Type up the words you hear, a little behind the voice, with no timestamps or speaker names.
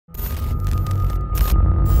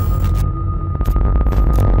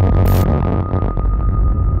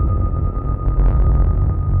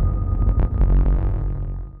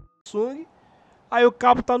Aí o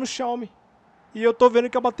cabo tá no chão, mi. E eu tô vendo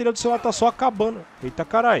que a bateria do celular tá só acabando. Eita,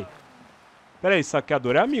 carai. Pera aí,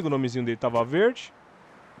 saqueador é amigo, o nomezinho dele tava verde.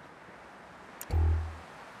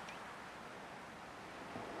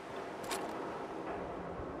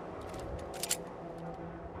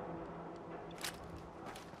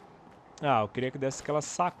 Ah, eu queria que desse aquela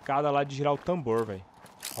sacada lá de girar o tambor, velho.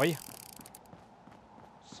 Olha.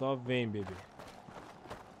 Só vem, bebê.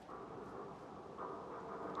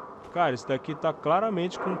 Cara, isso daqui tá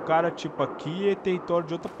claramente com um cara tipo aqui é território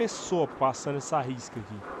de outra pessoa passando essa risca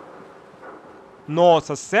aqui.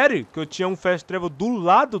 Nossa, sério? Que eu tinha um fast travel do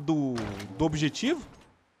lado do objetivo?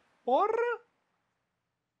 Porra!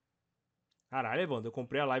 Caralho, Evandro, eu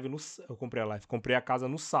comprei a live no... comprei a casa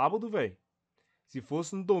no sábado, velho. Se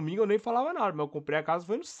fosse no domingo eu nem falava nada, mas eu comprei a casa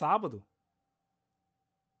foi no sábado.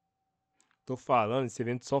 Tô falando, esse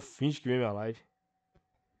evento só finge que vem minha live.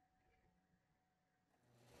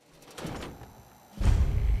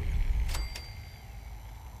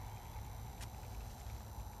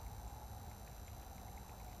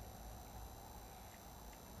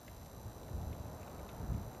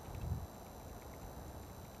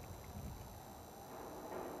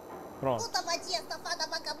 Pronto. Puta vadia, safada,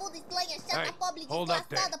 vagabunda, estranha, chata, pobre,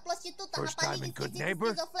 desgraçada, prostituta, rapariga,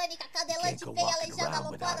 esquizofrênica, cadelante, feia, aleijada,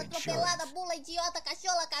 aloprada, atropelada, bula, idiota,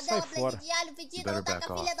 cachorra, cadela, blend de alho, fedida,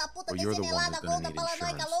 otaca, filha da puta, degenerada, gorda,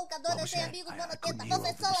 paranoica, louca, dona, sem amigos, monotenta,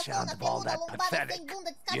 possessora, corna, peluda, lombada, sem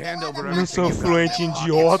bunda, descabelada, não sou fluente em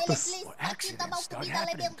idiotas. Tinta mal comida,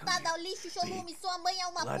 alimentada, lixo, cholume, sua mãe é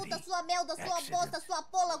uma puta, sua melda, sua bosta, sua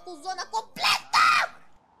pola, cuzona completa!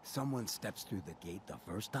 Someone steps through the gate the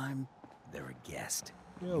first time, they're a guest.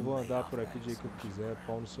 Eu vou andar por aqui do jeito que eu quiser,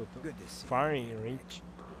 pau no seu tempo. Firing range.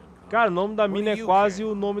 Cara, o nome da mina é quase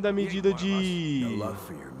o nome da medida de...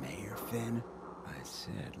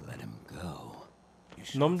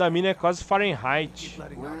 O nome da mina é quase Fahrenheit.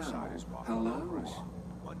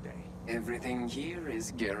 Everything here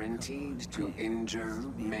is guaranteed to injure,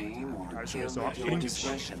 maim, or kill your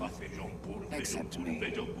discretion. Except me.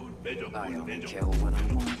 I only kill when I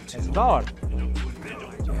want to. Essa é da hora.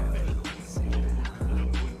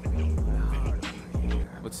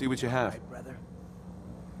 Let's see what you have.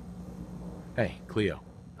 Hey, Cleo.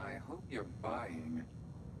 I hope you're buying.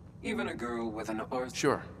 Even a girl with an arsenal.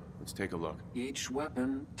 Sure. Let's take a look. Each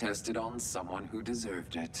weapon tested on someone who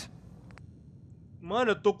deserved it.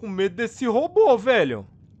 Mano, eu tô com medo desse robô, velho.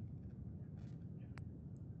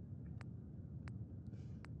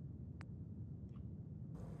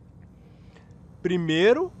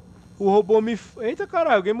 Primeiro, o robô me... Eita,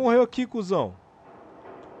 caralho, alguém morreu aqui, cuzão.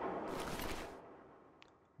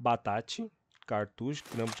 Batate, cartucho,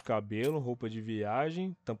 grampo de cabelo, roupa de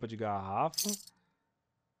viagem, tampa de garrafa.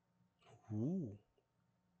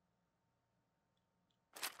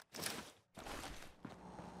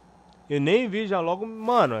 Eu nem vi já logo...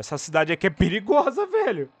 Mano, essa cidade aqui é perigosa,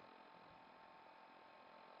 velho.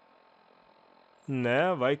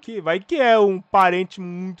 Né? Vai que é um parente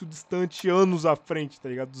muito distante, anos à frente, tá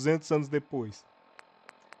ligado? 200 anos depois.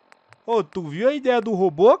 Ô, tu viu a ideia do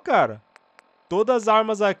robô, cara? Todas as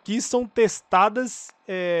armas aqui são testadas...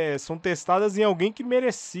 são testadas em alguém que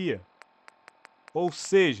merecia. Ou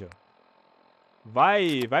seja...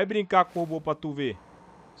 Vai brincar com o robô pra tu ver.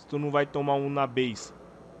 Se tu não vai tomar um na base.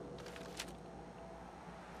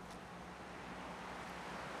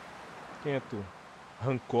 Quem é tu?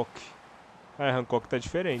 Hancock. Ah, Hancock tá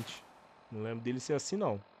diferente. Não lembro dele ser assim,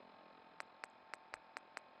 não.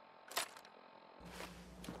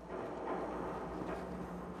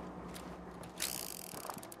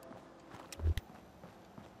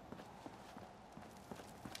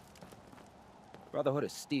 Brotherhood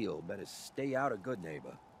of Steel better stay out of Good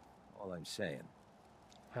Neighbor. All I'm saying.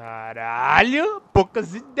 Caralho!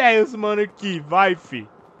 Poucas ideias, mano, aqui. Vai, fi.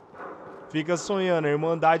 Fica sonhando. A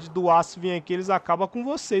Irmandade do Aço vem aqui, eles acabam com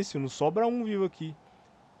vocês, filho. Não sobra um vivo aqui.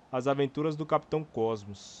 As Aventuras do Capitão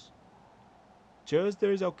Cosmos.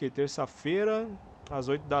 Chusters é o quê? Terça-feira, às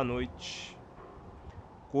 8 da noite.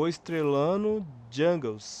 Coestrelano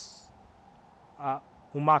Jungles.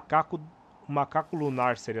 O macaco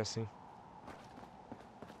lunar seria assim.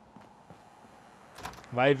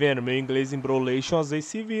 Vai vendo, meu inglês embrolation às vezes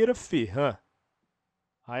se vira, fi.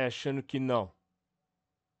 Ai, achando que não.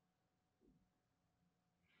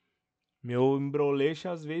 Meu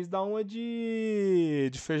embrolation às vezes dá uma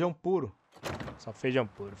de feijão puro. Só feijão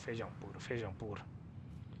puro, feijão puro, feijão puro.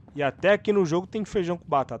 E até aqui no jogo tem feijão com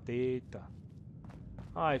batata. Eita.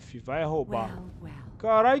 Ai, fi, vai roubar.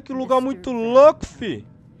 Caralho, que lugar muito louco, fi.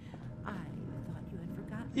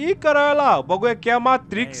 Ih, caralho, lá, o bagulho aqui é a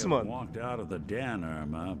Matrix, mano.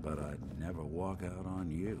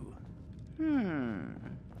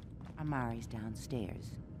 Amari's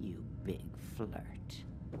downstairs, you big flirt.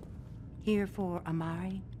 Here for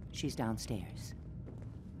Amari, she's downstairs.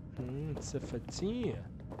 Safadinha.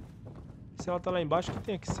 Se ela tá lá embaixo, o que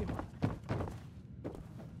tem aqui em cima?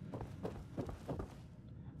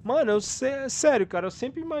 Mano, sério, cara, eu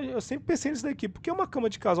sempre pensei nisso daqui. Por que uma cama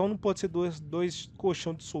de casal não pode ser dois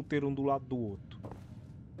colchão de solteiro um do lado do outro?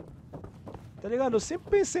 Tá ligado? Eu sempre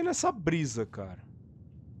pensei nessa brisa, cara.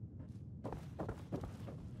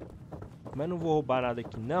 Mas não vou roubar nada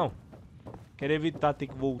aqui, não. Quero evitar ter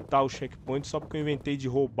que voltar ao checkpoint só porque eu inventei de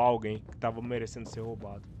roubar alguém que tava merecendo ser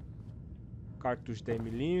roubado. Cartucho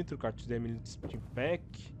 10mm, cartucho 10mm de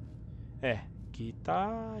pack. É, aqui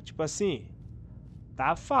tá, tipo assim...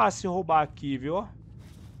 Tá fácil roubar aqui, viu?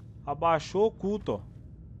 Abaixou oculto, ó.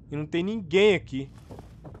 E não tem ninguém aqui.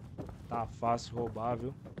 Tá fácil roubar,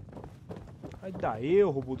 viu? Aí daí, ô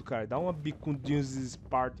robô do cara. Dá uma bicundinha de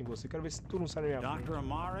Sparta em você. Quero ver se tu não sai na minha frente. Dr.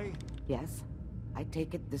 Amari? Yes. I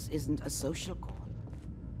take it this isn't a social call.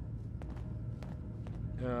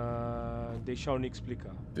 Deixa o Nick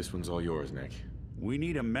explicar. This one's all yours, Nick. We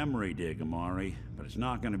need a memory dig, Amari, but it's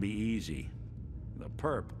not going to be easy. The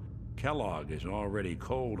perp, Kellogg, is already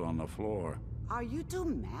cold on the floor. Are you two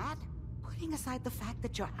mad? Putting aside the fact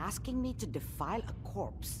that you're asking me to defile a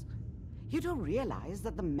corpse, you don't realize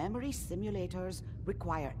that the memory simulators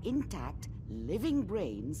require intact, living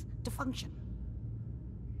brains to function.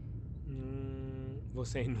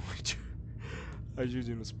 Você é inútil.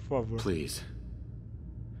 Ajude-nos, por favor. Please.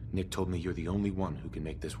 Nick told me you're the only one who can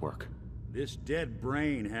make this work. This dead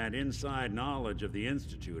brain had inside knowledge of the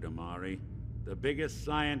Institute, Amari. The biggest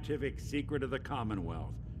scientific secret of the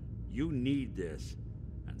Commonwealth. You need this,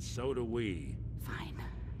 and so do we. Fine.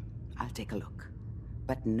 I'll take a look.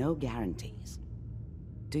 But no guarantees.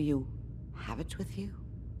 Do you have it with you?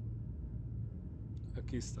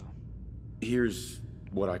 Aqui está. Here's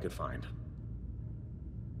what I could find.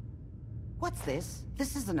 What's this?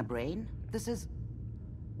 This isn't a brain. This is...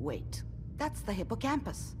 Wait. That's the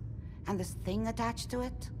hippocampus. And this thing attached to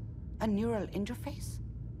it? A neural interface?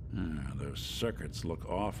 Those circuits look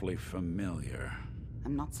awfully familiar.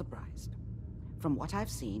 I'm not surprised. From what I've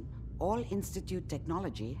seen, all Institute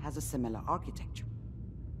technology has a similar architecture.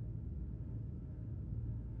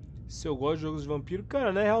 Se eu gosto de jogos de vampiro,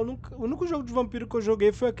 cara, na real, o único jogo de vampiro que eu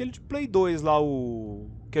joguei foi aquele de Play 2 lá, o...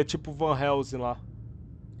 que é tipo Van Helsing lá.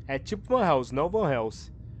 É tipo Van Helsing, não Van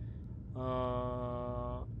Helsing.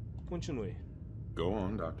 Continue. Go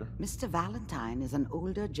on, Doctor. Mr. Valentine is an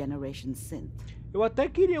older generation synth. Eu até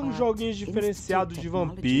queria uns joguinhos diferenciados de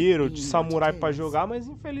vampiro, de samurai pra jogar, mas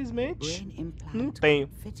infelizmente não tenho.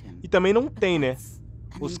 E também não tem, né?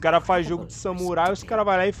 Os caras fazem jogo de samurai, os caras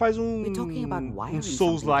vão lá e faz um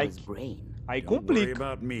Souls-like. Aí complica. Don't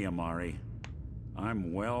worry about me, Amari.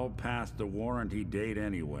 I'm well past the warranty date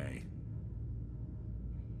anyway.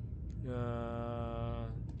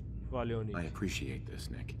 Valeu, Nick. I appreciate this,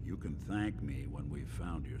 Nick. You can thank me when we've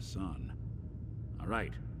found your son. All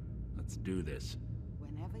right, let's do this.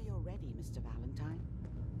 Whenever you're ready, Mr. Valentine,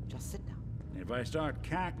 just sit down. If I start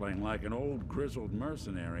cackling like an old grizzled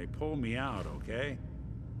mercenary, pull me out, okay?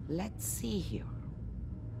 Let's see here.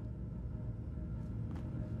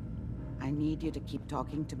 I need you to keep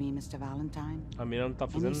talking to me, Mr. Valentine. A menina não tá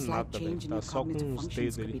fazendo nada, velho. Tá só com uns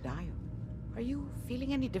dedos ali. Are you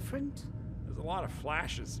feeling any different? There's a lot of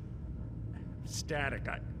flashes. Static.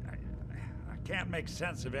 I can't make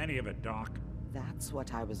sense of any of it, Doc. That's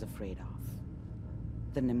what I was afraid of.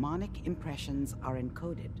 The mnemonic impressions are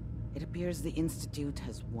encoded. It appears the Institute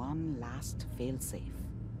has one last failsafe.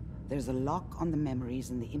 There's a lock on the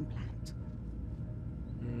memories in the implant.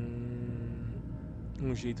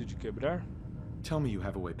 Jeito de quebrar? Tell me you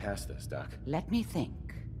have a way past this, Doc. Let me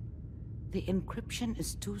think. The encryption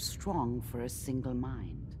is too strong for a single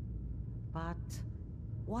mind. But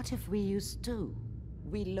what if we use two?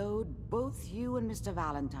 We load both you and Mr.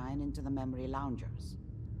 Valentine into the memory loungers.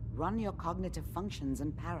 Run your cognitive functions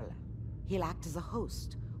in parallel. He'll act as a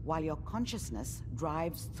host, while your consciousness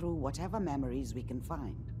drives through whatever memories we can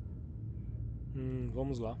find.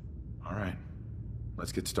 Vamos lá. All right.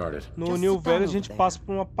 Let's get started. No New Vegas a gente passa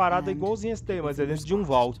por uma parada igualzinha essa daí, mas é dentro de um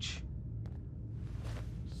vault.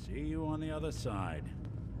 See you on the other side.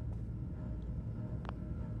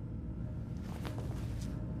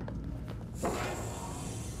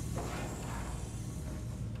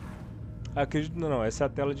 Acredito não, essa é a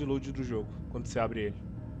tela de load do jogo, quando você abre ele.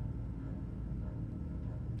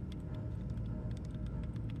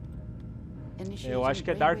 Eu acho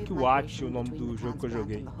que é Dark Watch o nome do jogo que eu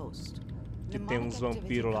joguei. Que tem uns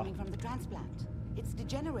vampiros lá. It's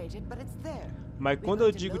degenerated, but it's there. Mas quando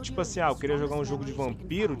eu digo, tipo assim, eu queria jogar um jogo de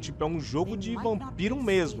vampiro, tipo, é um jogo de vampiro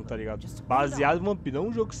mesmo, tá ligado? Baseado em vampiro, não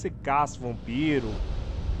um jogo que você caça vampiro.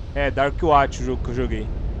 É, Dark Watch o jogo que eu joguei.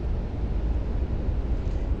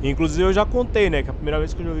 Inclusive eu já contei, né, que a primeira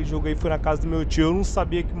vez que eu joguei foi na casa do meu tio, eu não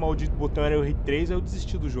sabia que o maldito botão era o R3, aí eu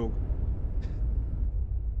desisti do jogo.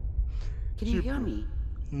 Tipo,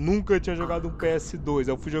 nunca tinha jogado um PS2,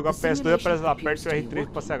 eu fui jogar PS2 e aparece lá, aperte o R3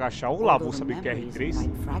 pra se agachar. Olá, vou saber o que é R3?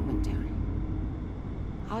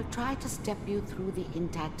 I'll try to step you through the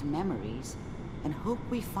intact memories and hope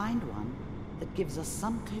we find one that gives us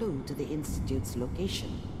some clue to the Institute's location.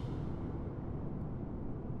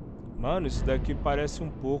 Mano, isso daqui parece um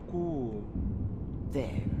pouco...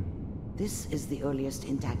 There. This is the earliest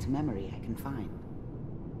intact memory I can find.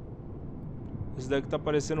 Isso daqui tá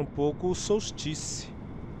parecendo um pouco o Solstice.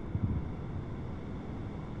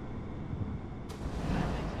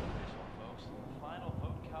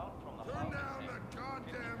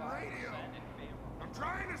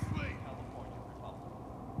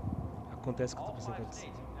 Acontece o que eu tô pensando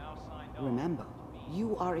acontecer. Remember,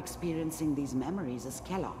 you are experiencing these memories as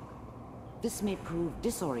Kellogg. This may prove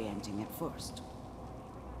disorienting at first.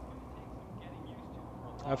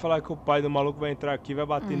 Vai falar que o pai do maluco vai entrar aqui e vai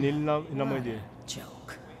bater nele e na mãe dele.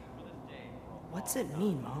 Joke. What's it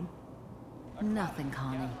mean, Mom? Nothing,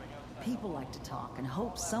 Connie. People like to talk and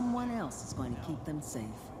hope someone else is going to keep them safe.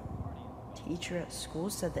 Teacher at school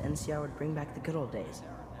said the NCR would bring back the good old days,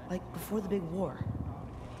 like before the big war.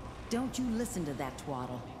 Don't you listen to that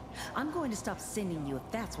twaddle. I'm going to stop sending you if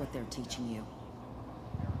that's what they're teaching you.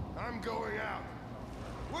 I'm going out.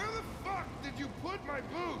 Where the fuck did you put my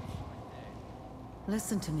boots?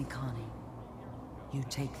 Listen to me, Connie. You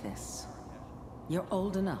take this. You're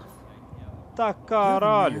old enough. Tá You're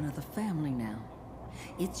caralho. the man of the family now.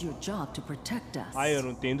 It's your job to protect us. Ah, eu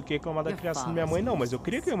não tenho do que reclamar da criação da minha mãe não, mas eu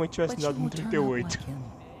queria que minha mãe tivesse me dado no 38.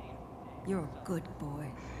 You're a good boy.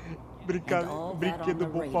 Brinquedo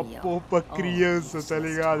bom pra porra pra criança, tá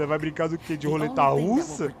ligado? Vai brincar do que? De roleta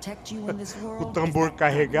russa? O tambor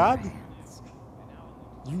carregado?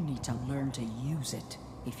 You need to learn to use it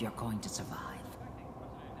if you're going to survive.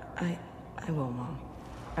 I will, Mom.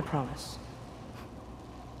 I promise.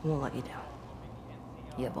 I won't let you down.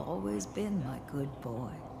 You've always been my good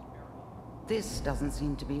boy. This doesn't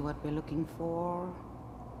seem to be what we're looking for.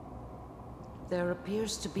 There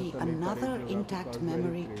appears to be another intact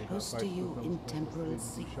memory close to you in temporal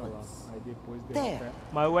sequence. There.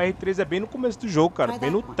 Mas o R3 é bem no começo do jogo, cara.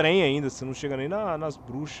 Bem no trem ainda. Você não chega nem nas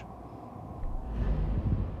bruxas.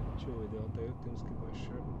 Deixa eu ver. Até eu tenho que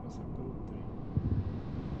baixar pra passar pelo trem.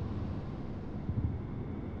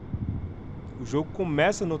 O jogo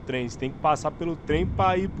começa no trem. Você tem que passar pelo trem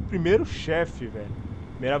pra ir pro primeiro chefe, velho.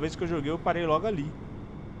 Primeira vez que eu joguei, eu parei logo ali.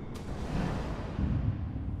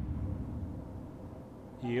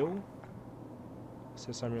 E eu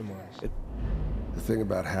acessar memórias. The thing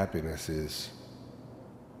about happiness is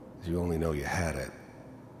you only know you had it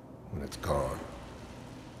when it's gone.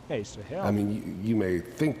 É, isso é real. I mean, you may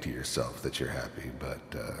think to yourself that you're happy, but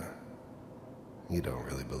you don't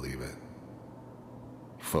really believe it.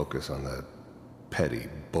 You focus on the petty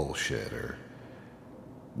bullshit or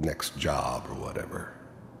next job or whatever.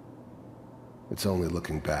 It's only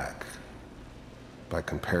looking back, by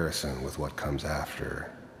comparison with what comes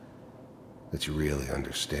after, that you really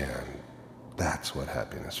understand that's what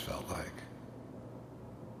happiness felt like.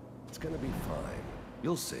 It's gonna be fine.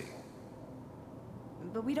 You'll see.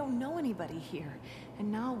 But we don't know anybody here.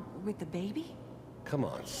 And now, with the baby? Come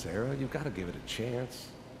on, Sarah, you've got to give it a chance.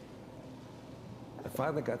 I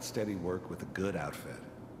finally got steady work with a good outfit.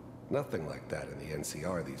 Nothing like that in the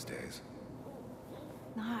NCR these days.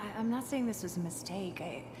 No, I'm not saying this was a mistake.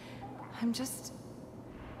 I'm just...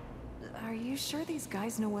 Are you sure these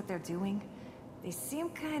guys know what they're doing? They seem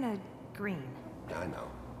kind of green. I know.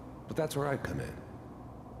 But that's where I come in.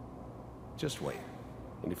 Just wait.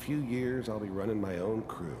 In a few years, I'll be running my own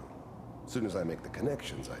crew. As soon as I make the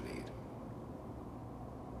connections I need.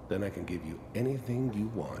 Then I can give you anything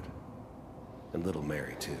you want. And little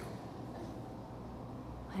Mary, too.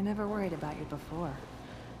 I never worried about you before.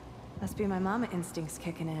 Must be my mama instincts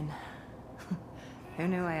kicking in. Who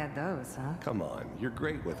knew I had those, huh? Come on, you're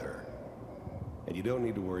great with her. And you don't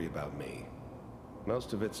need to worry about me.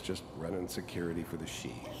 Most of it's just running security for the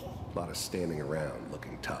she. A lot of standing around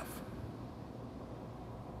looking tough.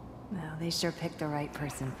 Well, they sure picked the right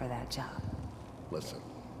person for that job. Listen.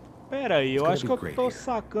 Pera aí, eu acho que eu tô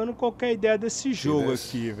sacando qualquer ideia desse jogo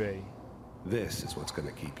aqui, velho. This is what's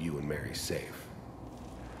gonna keep you and Mary safe.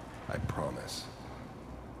 I promise.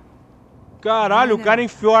 Caralho, o cara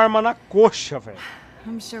enfiou a arma na coxa, velho.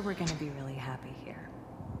 I'm sure we're gonna be really happy here.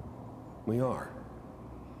 We are.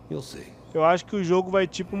 You'll see. Eu acho que o jogo vai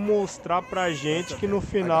tipo mostrar pra gente que no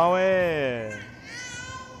final é...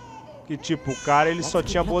 Que tipo, o cara ele só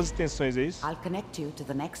tinha boas intenções, é isso? I'll connect you to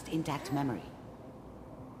the next intact memory.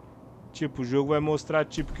 Tipo, o jogo vai mostrar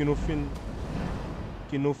tipo que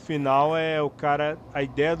no final é o cara, a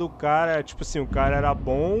ideia do cara é tipo assim, o cara era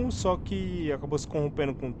bom, só que acabou se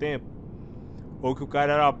corrompendo com o tempo. Ou que o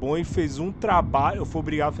cara era bom e fez um trabalho, foi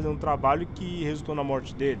obrigado a fazer um trabalho que resultou na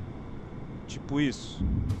morte dele. Tipo isso.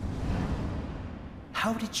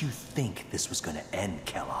 How did you think this was gonna end,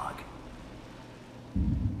 Kellogg?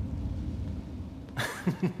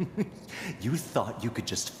 You thought you could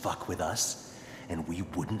just fuck with us, and we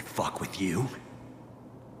wouldn't fuck with you?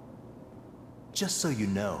 Just so you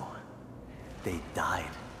know, they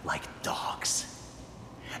died like dogs.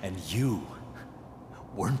 And you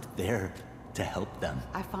weren't there to help them.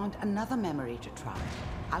 I found another memory to try.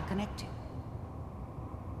 I'll connect you.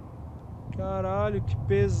 Caralho, que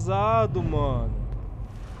pesado, mano.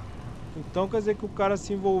 Então quer dizer que o cara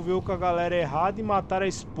se envolveu com a galera errada e mataram a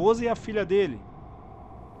esposa e a filha dele.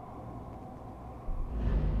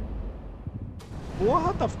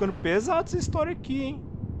 Porra, tá ficando pesado essa história aqui, hein?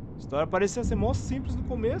 A história parecia ser mó simples no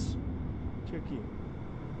começo. Deixa aqui.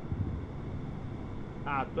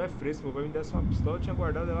 Ah, tu é fresco, vai me dar uma pistola, eu tinha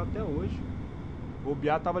guardado ela até hoje. O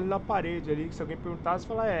bobear tava ali na parede ali, que se alguém perguntasse,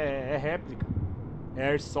 fala, é réplica. É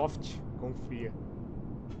airsoft, confia.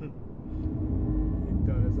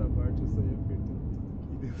 Então, nessa parte eu saí apertando tudo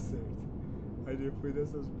que deu certo. Aí depois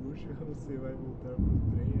dessas buchas, você vai voltar pro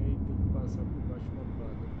trem, aí tem que passar por baixo de uma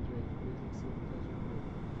placa.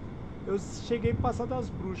 Eu cheguei a passar das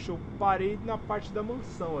bruxas, eu parei na parte da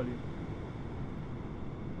mansão ali.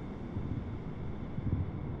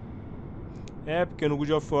 É, porque no God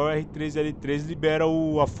of War R3 e L3 libera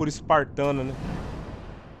a fúria espartana, né?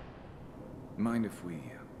 Mind if we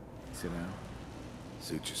sit down?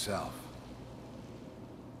 Suit yourself.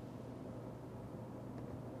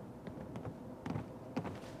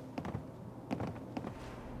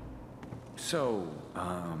 So,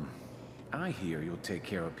 I hear you'll take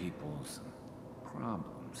care of people's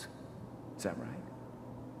problems. Is that right?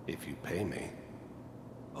 If you pay me.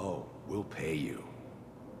 Oh, we'll pay you.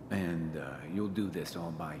 And you'll do this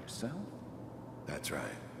all by yourself? That's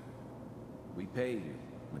right. We pay you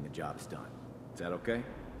when the job's done. Is that okay?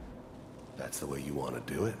 That's the way you want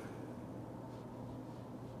to do it?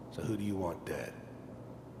 So who do you want dead?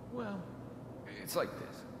 Well, it's like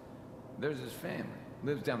this. There's his family.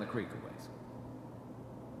 Lives down the creek a ways.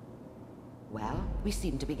 Well, we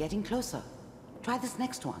seem to be getting closer. Try this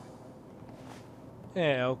next one.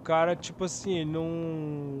 É, o cara, tipo assim, ele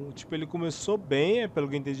não... Tipo, ele começou bem, pelo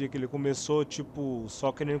que eu entendi, que ele começou, tipo,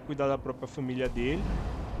 só querendo cuidar da própria família dele.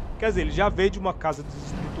 Quer dizer, ele já veio de uma casa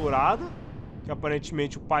desestruturada, que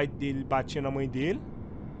aparentemente o pai dele batia na mãe dele.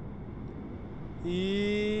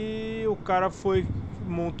 E o cara foi,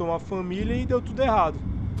 montou uma família e deu tudo errado.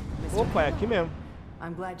 Opa, é aqui mesmo.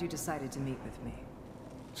 I'm glad you decided to meet with me.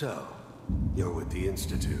 So, you're with the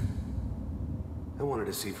Institute. I wanted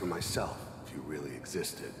to see for myself if you really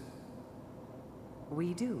existed.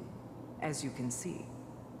 We do, as you can see.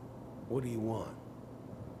 What do you want?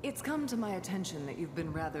 It's come to my attention that you've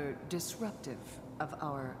been rather disruptive of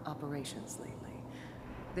our operations lately.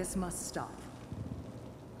 This must stop.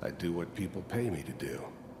 I do what people pay me to do.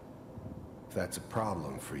 If that's a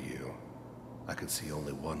problem for you, I can see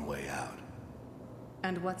only one way out.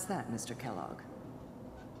 And what's that, Mr. Kellogg?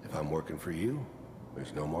 If I'm working for you,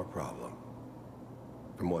 there's no more problem.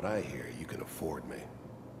 From what I hear, you can afford me.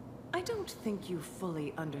 I don't think you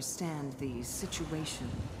fully understand the situation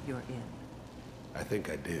you're in. I think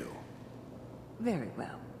I do. Very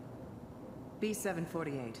well.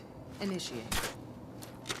 B748, initiate.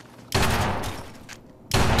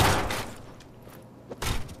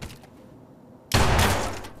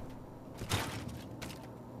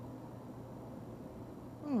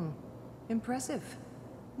 Impressive.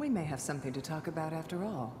 We may have something to talk about after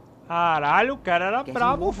all. Caralho, o cara era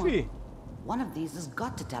brabo, fi. One of these has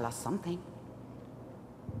got to tell us something.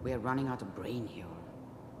 We're running out of brain here.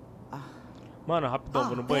 Mano, rapidão,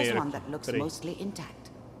 vou no banheiro. There's one that looks mostly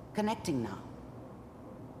intact. Connecting now.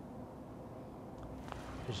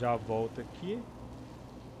 Já volto aqui.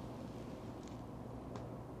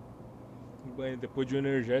 Banho depois de um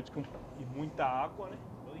energético e muita água, né?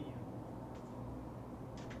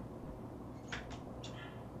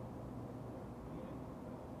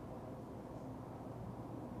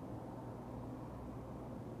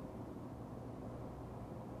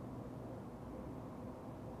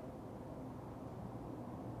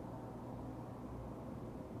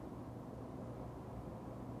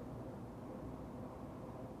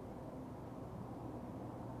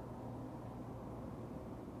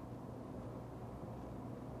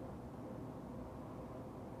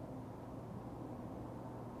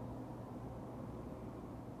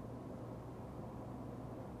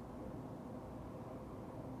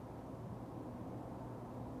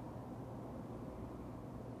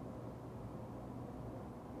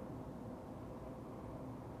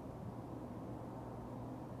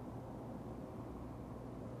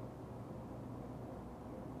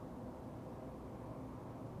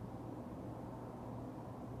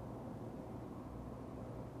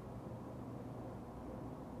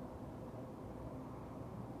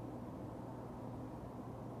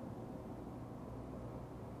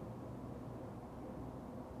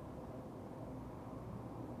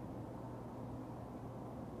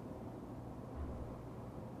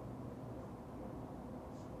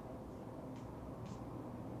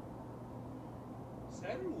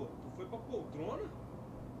 Sério, Lua? Tu foi pra poltrona?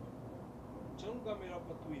 Não tinha lugar melhor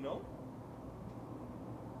pra tu ir, não?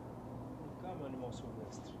 Vem cá, meu animal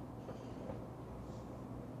silvestre.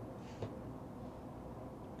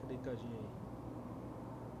 Fica deitadinho aí.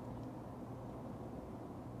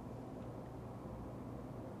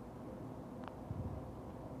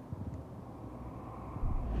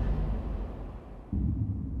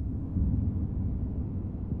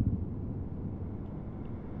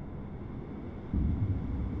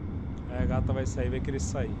 A gata vai sair, vai querer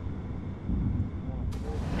sair.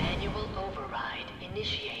 Manual override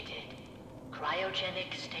initiated.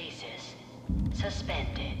 Cryogenic stasis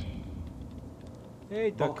suspended.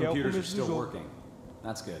 Eita, Both que é o computers are começo do still jogo. working.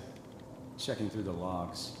 That's good. Checking through the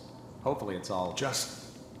logs. Hopefully it's all...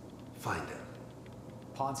 Just find it.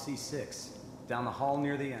 Pod C6, down the hall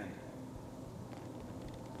near the end.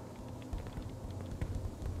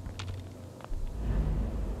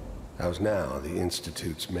 I was now the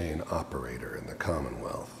Institute's main operator in the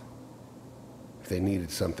Commonwealth. If they needed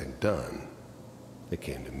something done, they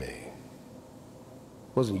came to me.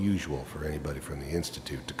 It wasn't usual for anybody from the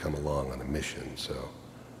Institute to come along on a mission, so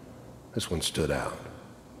this one stood out.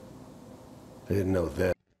 They didn't know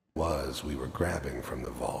then what it was we were grabbing from the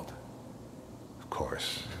vault. Of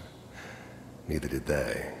course, neither did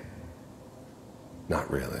they. Not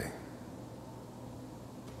really.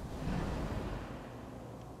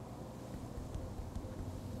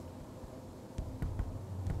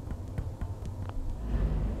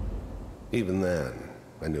 Even then,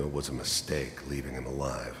 I knew it was a mistake leaving him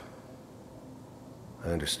alive. I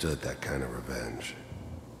understood that kind of revenge.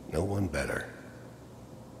 No one better.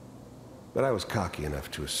 But I was cocky enough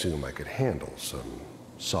to assume I could handle some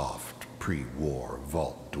soft, pre-war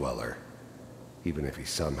vault dweller, even if he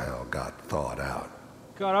somehow got thawed out.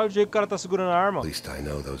 Caralho, o jeito que o cara tá segurando a arma. At least I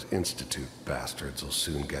know those Institute bastards will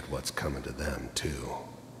soon get what's coming to them, too.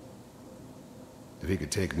 If he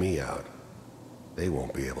could take me out, they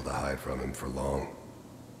won't be able to hide from him for long.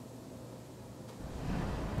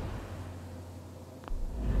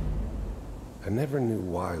 I never knew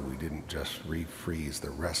why we didn't just refreeze the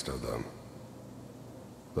rest of them.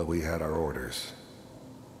 But we had our orders.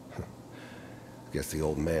 Guess the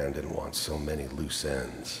old man didn't want so many loose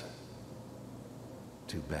ends.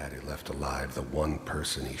 Too bad he left alive the one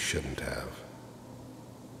person he shouldn't have.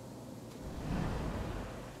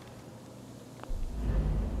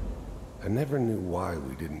 I never knew why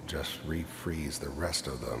we didn't just refreeze the rest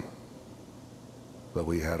of them. But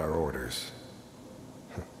we had our orders.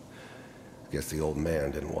 Guess the old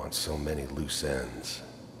man didn't want so many loose ends.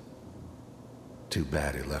 Too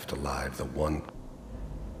bad he left alive the one...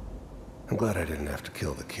 I'm glad I didn't have to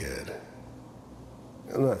kill the kid.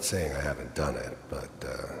 I'm not saying I haven't done it, but,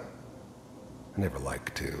 I never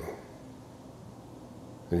liked to.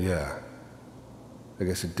 And yeah, I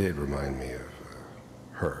guess it did remind me of,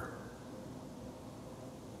 her.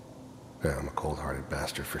 Yeah, I'm a cold-hearted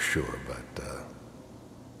bastard for sure, but,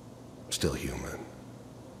 still human.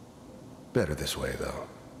 Better this way, though.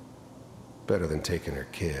 Better than taking her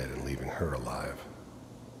kid and leaving her alive.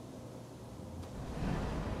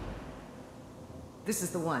 This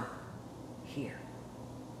is the one. Here.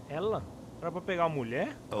 Ela? Era pra pegar a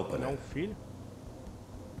mulher? Open não it. o filho?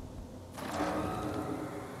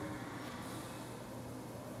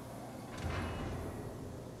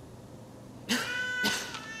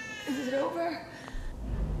 Is it over?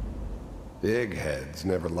 The eggheads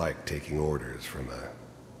never liked taking orders from a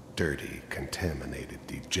dirty, contaminated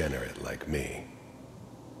degenerate like me.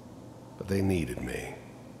 But they needed me,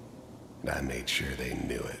 and I made sure they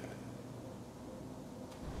knew it.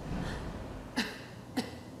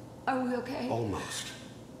 Are we okay? Almost.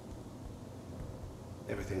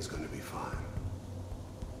 Everything's going to be fine.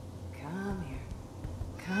 Come here.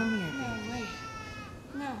 Come here, baby.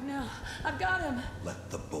 No, wait. No. I've got him. Let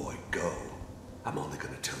the boy go. I'm only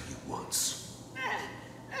going to tell you once.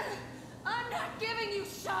 I'm not giving you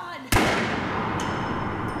Sean!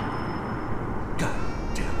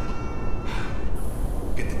 God damn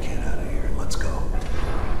it. Get the kid out of here and let's go.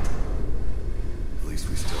 At least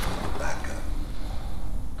we still have a backup.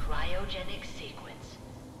 Cryogenic sequence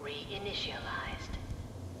reinitialized.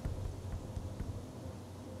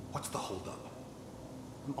 What's the holdup?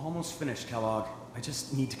 I'm almost finished, Kellogg. I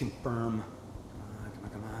just need to confirm.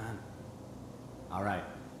 Come on. All right,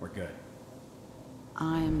 we're good.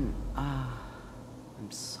 I'm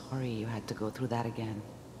sorry you had to go through that again.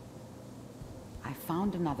 I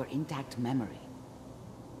found another intact memory.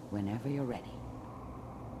 Whenever you're ready.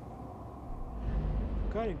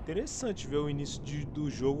 Cara, interessante ver o início do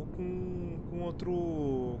jogo com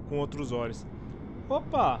outros olhos.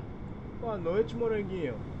 Opa! Boa noite,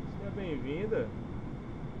 moranguinho. Seja bem-vinda.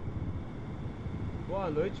 Boa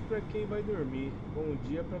noite pra quem vai dormir. Bom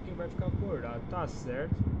dia pra quem vai ficar acordado. Tá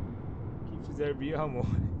certo. Quem fizer birra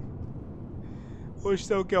morre. Hoje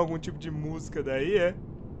você quer algum tipo de música daí, é?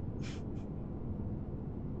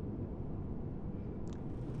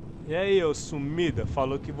 E aí, ô sumida?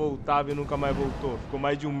 Falou que voltava e nunca mais voltou. Ficou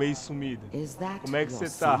mais de um mês sumida. Como é que você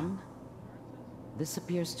tá? This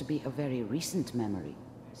appears to be a very recent memory.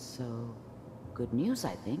 So, good news,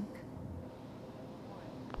 I think.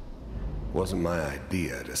 Wasn't my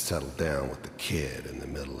idea to settle down with the kid in the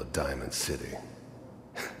middle of Diamond City.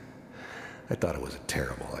 I thought it was a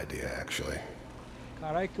terrible idea, actually.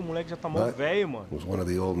 Caralho, que o moleque já tá mó velho, mano. It was one of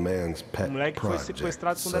the old man's pet o moleque foi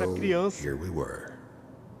sequestrado quando era criança. Here we were.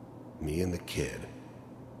 Me and the kid.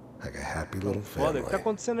 Like a happy little family. O que tá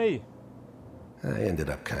acontecendo aí? I ended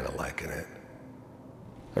up kind of liking it.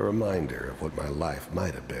 A reminder of what my life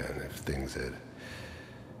might have been if things had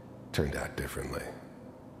turned out differently.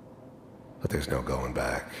 But there's no going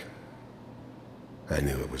back. I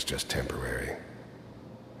knew it was just temporary.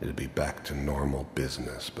 It'd be back to normal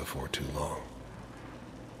business before too long.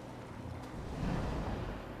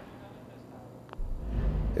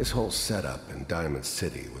 This whole setup in Diamond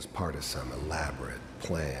City was part of some elaborate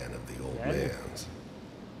plan of the old man's.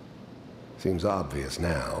 Seems obvious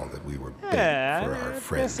now that we were big for our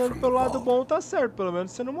friend from the lado vault. bom tá certo, pelo menos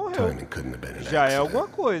você não morreu. Timing couldn't have been an Já é accident. alguma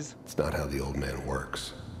coisa. It's not how the old man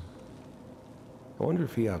works. I wonder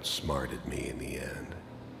if he outsmarted me in the end.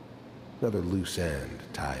 Another loose end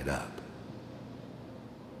tied up.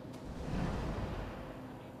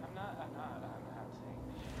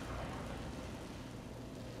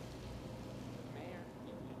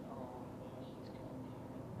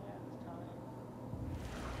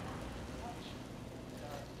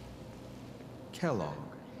 Kellogg.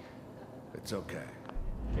 It's okay.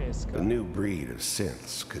 The new breed of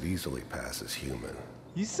synths could easily pass as human.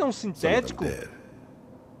 Isso é um sintético? Did.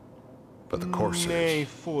 But the coursers, nem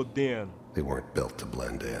fodendo. They weren't built to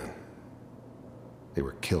blend in. They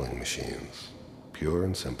were killing machines, pure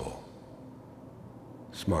and simple.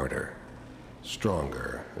 Smarter,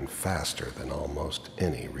 stronger, and faster than almost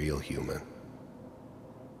any real human.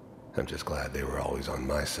 I'm just glad they were always on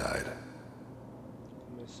my side.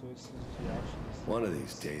 One of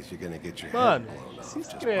these days you're gonna get your head blown off. Se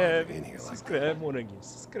inscreve, moranguinho,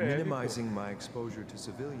 se inscreve. Minimizing my exposure to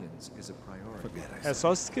civilians is a priority. É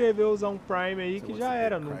só se inscrever, usar um Prime aí que já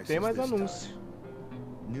era, não tem mais anúncio.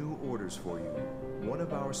 New orders for you. One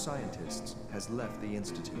of our scientists has left the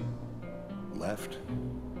institute. Left?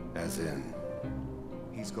 As in?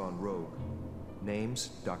 He's gone rogue. Name's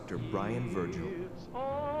Dr. Brian Virgil.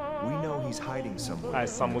 We know he's hiding somewhere. Ah,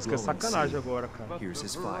 essa música é sacanagem agora, cara. Here's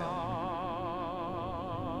his file.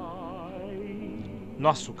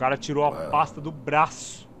 Nossa, o cara tirou a pasta do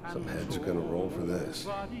braço. Some heads are gonna roll for this.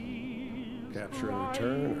 Capture and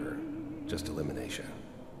return, or just elimination?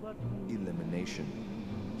 Elimination.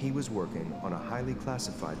 He was working on a highly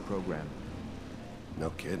classified program. No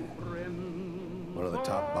kidding. One of the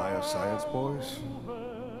top bioscience boys?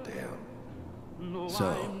 Damn. So,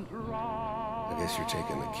 I guess you're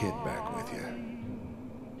taking the kid back with you.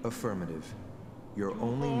 Affirmative. Your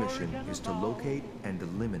only mission is to locate and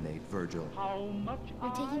eliminate Virgil.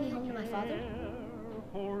 You're taking me home to my father?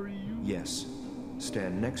 Yes.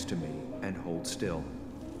 Stand next to me and hold still.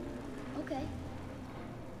 Okay.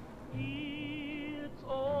 It's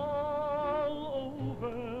all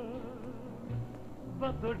over,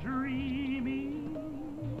 but the dreaming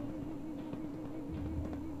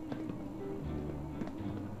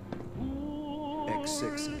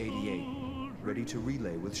X688, ready to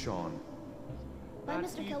relay with Sean. Bye,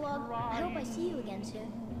 Mr. Kellogg. I hope I see you again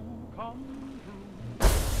soon.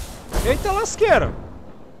 Eita lasqueira!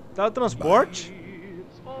 Teletransporte?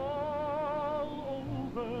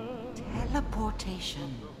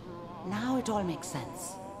 Teleportation. Now it all makes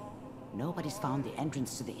sense. Nobody's found the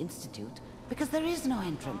entrance to the Institute because there is no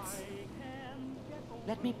entrance.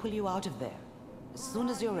 Let me pull you out of there as soon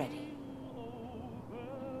as you're ready.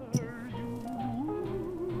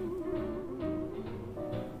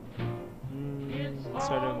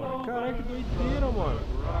 Sério, mano. Caraca, que doideira, mano.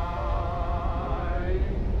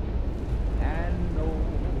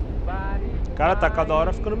 Cara, tá cada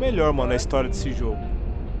hora ficando melhor, mano, a história desse jogo.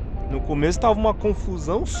 No começo tava uma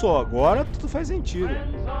confusão só, agora tudo faz sentido.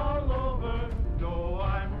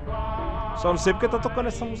 Só não sei porque tá tocando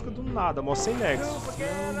essa música do nada, mó sem nexo. I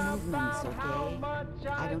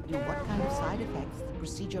don't know what kind of side effects the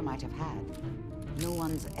procedure might have had. No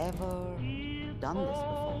one's ever done this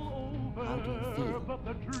before. How do you feel?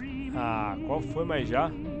 Ah, qual foi, mas já?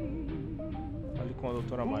 Ali com a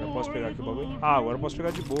doutora Mara, eu posso pegar aqui o bagulho? Ah, agora eu posso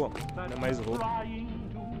pegar de boa, não é mais roubo.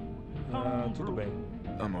 Tudo bem.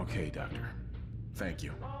 I'm okay, Doctor. Thank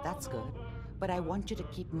you. That's good. But I want you to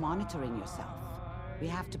keep monitoring yourself. We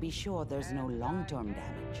have to be sure there's no long-term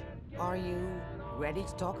damage. Are you ready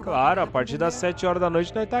to talk about Claro, a partir das 7 horas da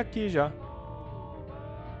noite nós tá aqui já.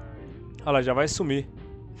 Olha lá, já vai sumir.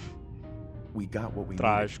 We got what we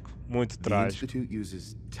Trágico, muito The trágico. Institute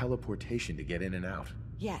uses teleportation to get in and out.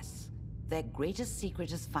 Yes, their greatest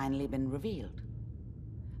secret has finally been revealed.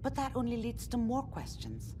 But that only leads to more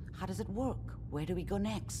questions. How does it work? Where do we go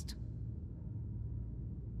next?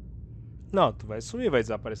 Não, tu vai sumir, vai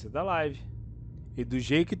desaparecer da live. E do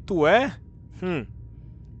jeito que tu é,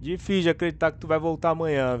 difícil de acreditar que tu vai voltar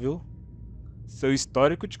amanhã, viu? Seu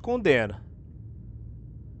histórico te condena.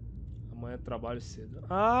 Amanhã trabalho cedo.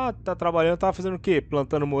 Ah, tá trabalhando, tava fazendo o quê?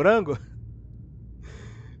 Plantando morango?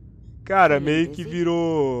 Cara, meio que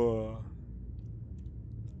virou...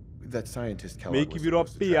 That scientist Meio que virou uma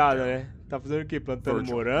piada, né? Tá fazendo o quê? Plantando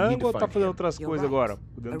morango ou tá fazendo outras coisas agora?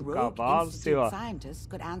 Cuidando do cavalo, sei lá.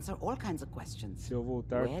 Se eu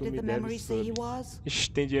voltar, tu me deve sub. Ixi,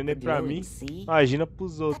 tem dinheiro nem pra mim. Imagina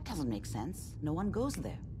pros outros.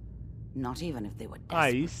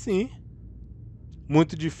 Aí sim.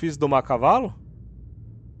 Muito difícil domar cavalo?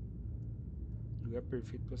 Lugar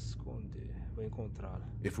perfeito pra se esconder. Vou encontrá-lo.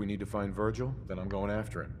 If we need to find Virgil, then I'm going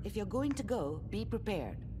after him. If you're going to go, be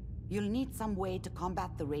prepared. You'll need some way to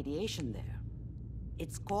combat the radiation there.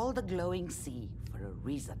 It's called the glowing sea for a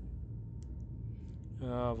reason.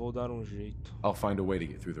 Ah, vou dar um jeito. I'll find a way to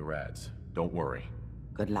get through the rads. Don't worry.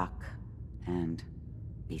 Good luck, and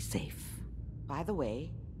be safe. By the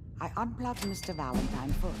way, I unplugged Mr.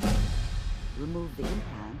 Valentine first. Removed the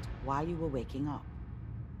implant while you were waking up.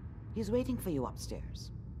 He's waiting for you upstairs.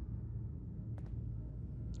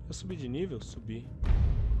 Eu subi de nível? Subi.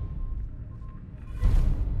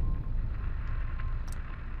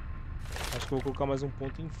 Acho que eu vou colocar mais um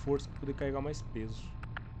ponto em força para poder carregar mais peso.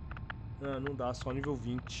 Ah, não dá, só nível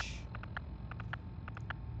 20.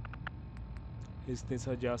 Resistência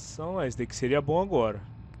à radiação, esse daqui seria bom agora.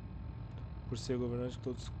 Por ser governante de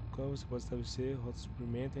todos os campos, você pode estabelecer rota de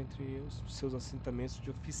suprimento entre os seus assentamentos de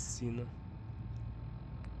oficina.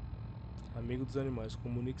 Amigo dos animais,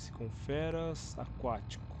 comunique-se com feras,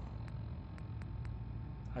 aquático.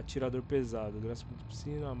 Atirador pesado, graça de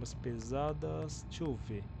piscina, armas pesadas, deixa eu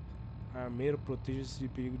ver. Armeiro, proteja-se de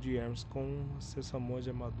perigo de armas com acesso a mod de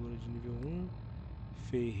armadura de nível 1.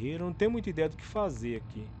 Ferreiro, não tenho muita ideia do que fazer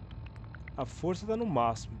aqui. A força tá no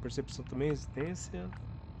máximo, percepção também, resistência.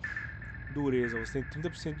 Dureza, você tem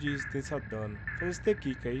 30% de resistência a dano. Vou fazer esse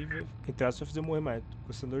aqui, que aí entre aspas vai fazer morrer mais.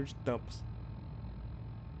 Colecionador de tampas.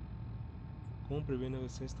 Compra e venda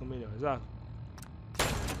negociações estão melhores. Ah,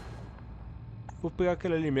 vou pegar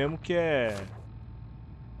aquele ali mesmo que é...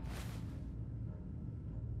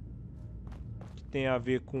 que tem a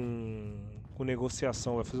ver com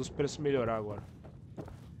negociação. Vai fazer os preços melhorar agora.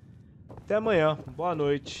 Até amanhã. Boa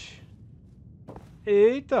noite.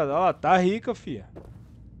 Eita, ó, tá rica, fia.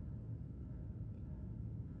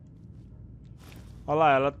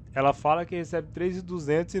 Olha lá, ela fala que recebe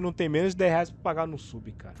 3.200 e não tem menos de 10 reais pra pagar no sub,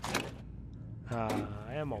 cara.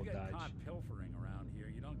 Ah, é maldade.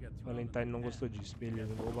 Valentine não gostou disso. Beleza,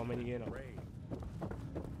 não vou roubar mais ninguém não.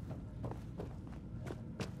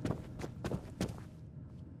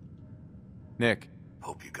 Nick.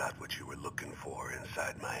 Hope you got what you were looking for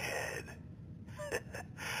inside my head.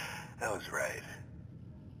 I was right.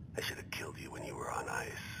 I should have killed you when you were on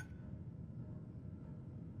ice.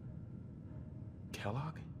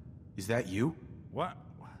 Kellogg? Is that you? What?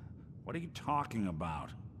 What are you talking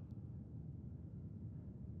about?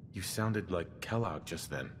 You sounded like Kellogg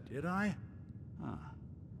just then. Did I? Huh.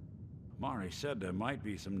 Mari said there might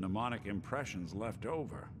be some mnemonic impressions left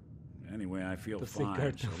over. Anyway, I feel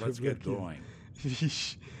fine, so let's get going.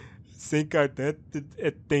 Vixe, sem cartão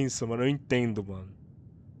é tenso, mano. Eu entendo, mano.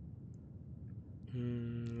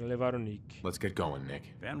 Levaram o Nick. Let's get going,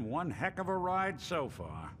 Nick. Been one heck of a ride so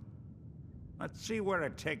far. Let's see where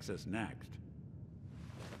it takes us next.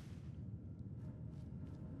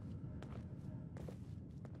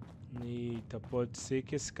 Eita, pode ser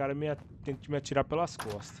que esse cara tente me atirar pelas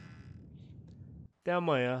costas. Até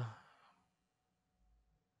amanhã.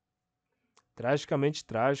 Tragicamente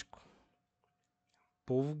trágico. O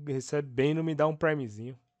povo recebe bem e não me dá um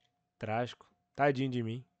primezinho. Trágico. Tadinho de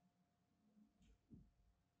mim.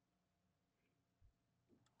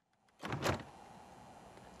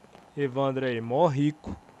 Evandro aí, mó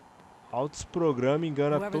rico. Altos programas,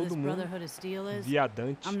 engana todo mundo.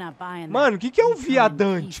 Viadante. Mano, o que é um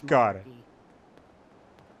viadante, cara?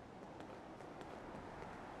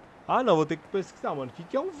 Ah, não, vou ter que pesquisar, mano. O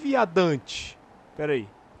que é um viadante? Pera aí.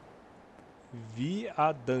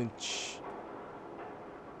 Viadante.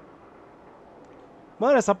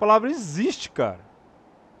 Mano, essa palavra existe, cara.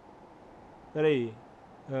 Pera aí.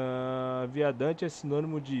 Viadante é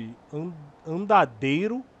sinônimo de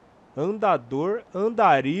andadeiro, andador,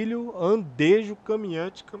 andarilho, andejo,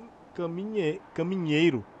 caminhante,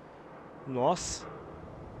 caminheiro. Nossa.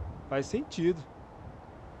 Faz sentido.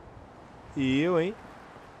 E eu, hein?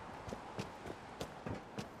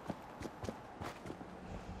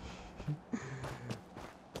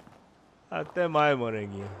 Até mais,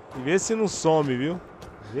 moranguinho. E vê se não some, viu?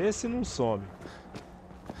 Vê se não some.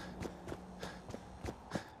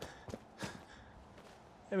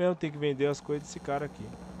 É mesmo, tem que vender as coisas desse cara aqui.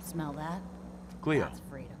 Smell that? Cleo. That's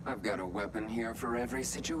freedom. I've got a weapon here for every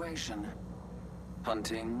situation.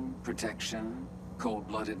 Hunting, protection,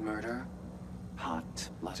 cold-blooded murder,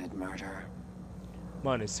 hot-blooded murder.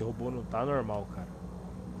 Mano, esse robô não tá normal, cara.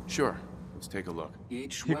 Sure. Let's take a look.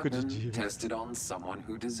 Each weapon tested on someone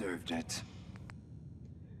who deserved it.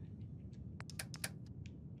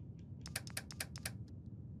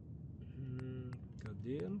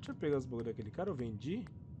 Cadê? Eu não tinha pegado as bagulho daquele cara, eu vendi?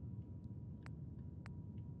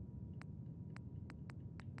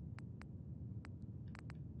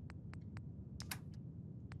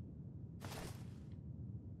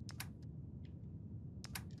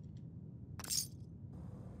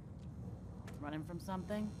 Running from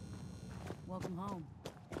something? Welcome home.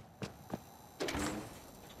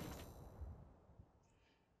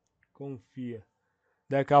 Confia.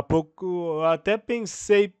 Daqui a pouco eu até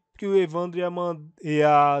pensei que o Evandro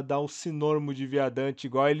ia dar um sinônimo de viadante,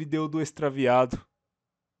 igual ele deu do extraviado.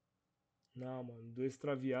 Não, mano, do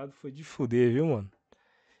extraviado foi de fuder, viu, mano?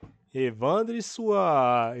 Evandro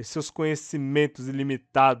e seus conhecimentos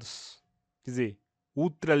ilimitados. Quer dizer,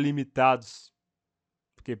 ultra limitados.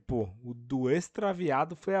 Porque, pô, o do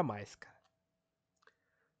extraviado foi a mais, cara.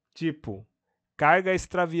 Tipo, carga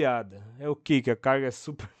extraviada. É o que a carga é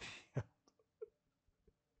super...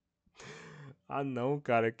 Ah, não,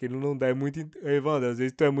 cara, aquilo não dá. É muito... Evandro, às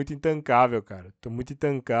vezes tu é muito intancável, cara. Tu é muito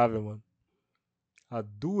intancável, mano. A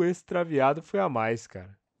do extraviado foi a mais,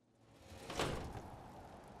 cara.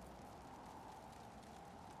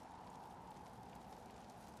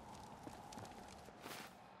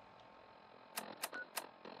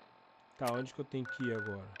 Tá, onde que eu tenho que ir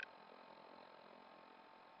agora?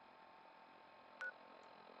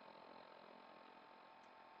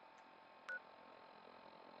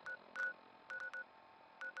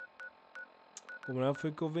 O problema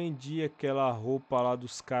foi que eu vendi aquela roupa lá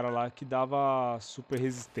dos caras lá que dava super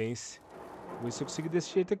resistência. Vou ver se eu consigo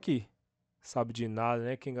desse jeito aqui. Sabe de nada,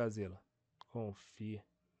 né, Ken Gazela? Confia.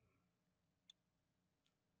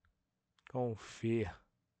 Confia.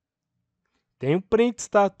 Tenho prints,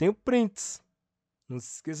 tá? Tenho prints. Não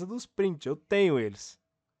se esqueça dos prints, eu tenho eles.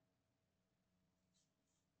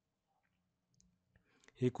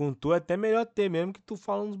 E com tu é até melhor ter, mesmo que tu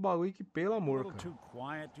fala uns bagulho que, pelo amor, cara.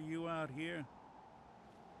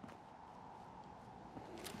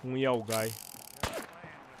 Um Yalgai.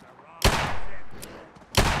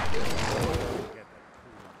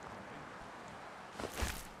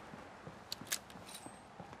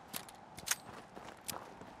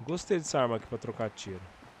 Gostei dessa arma aqui pra trocar tiro.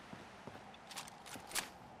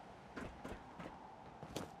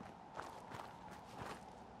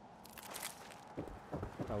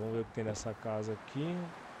 Tá, vamos ver o que tem nessa casa aqui.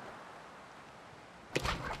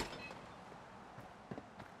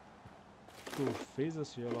 Tu fez,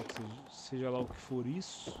 seja lá o que for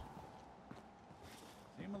isso.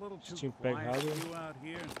 Steam pegado.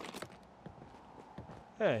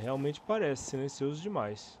 É, realmente parece silencioso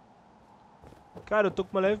demais. Cara, eu tô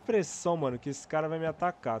com uma leve pressão, mano, que esse cara vai me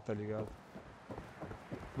atacar, tá ligado?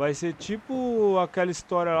 Vai ser tipo aquela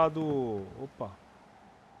história lá do... Opa.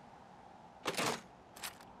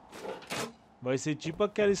 Vai ser tipo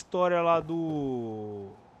aquela história lá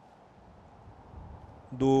do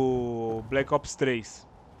Black Ops 3.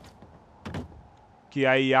 Que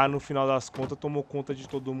a IA, no final das contas, tomou conta de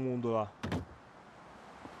todo mundo lá.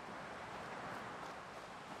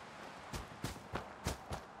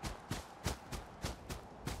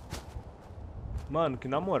 Mano, que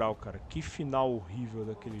na moral, cara, que final horrível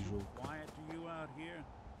daquele jogo.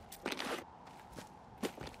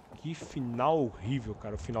 Que final horrível,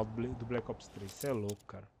 cara, o final do Black Ops 3. Você é louco,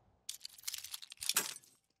 cara.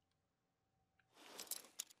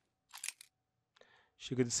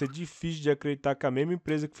 Chega de ser difícil de acreditar que a mesma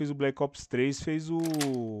empresa que fez o Black Ops 3 fez o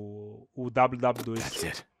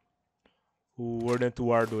WW2. O World at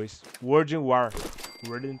War 2. World at War.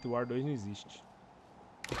 World at War 2 não existe.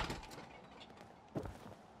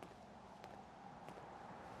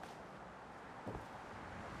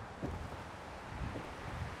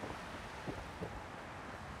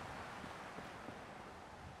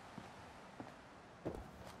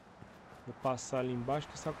 passar ali embaixo,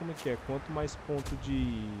 que sabe como é que é. Quanto mais ponto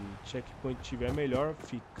de checkpoint tiver, melhor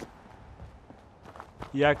fica.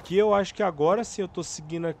 E aqui eu acho que agora sim eu tô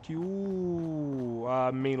seguindo aqui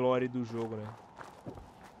a main lore do jogo, né?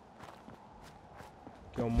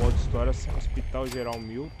 Que é o modo história, assim, Hospital Geral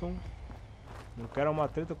Milton. Não quero uma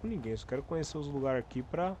treta com ninguém, só quero conhecer os lugares aqui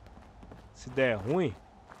pra... Se der ruim,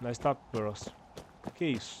 nós tá próximo. Que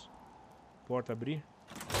isso? Porta abrir?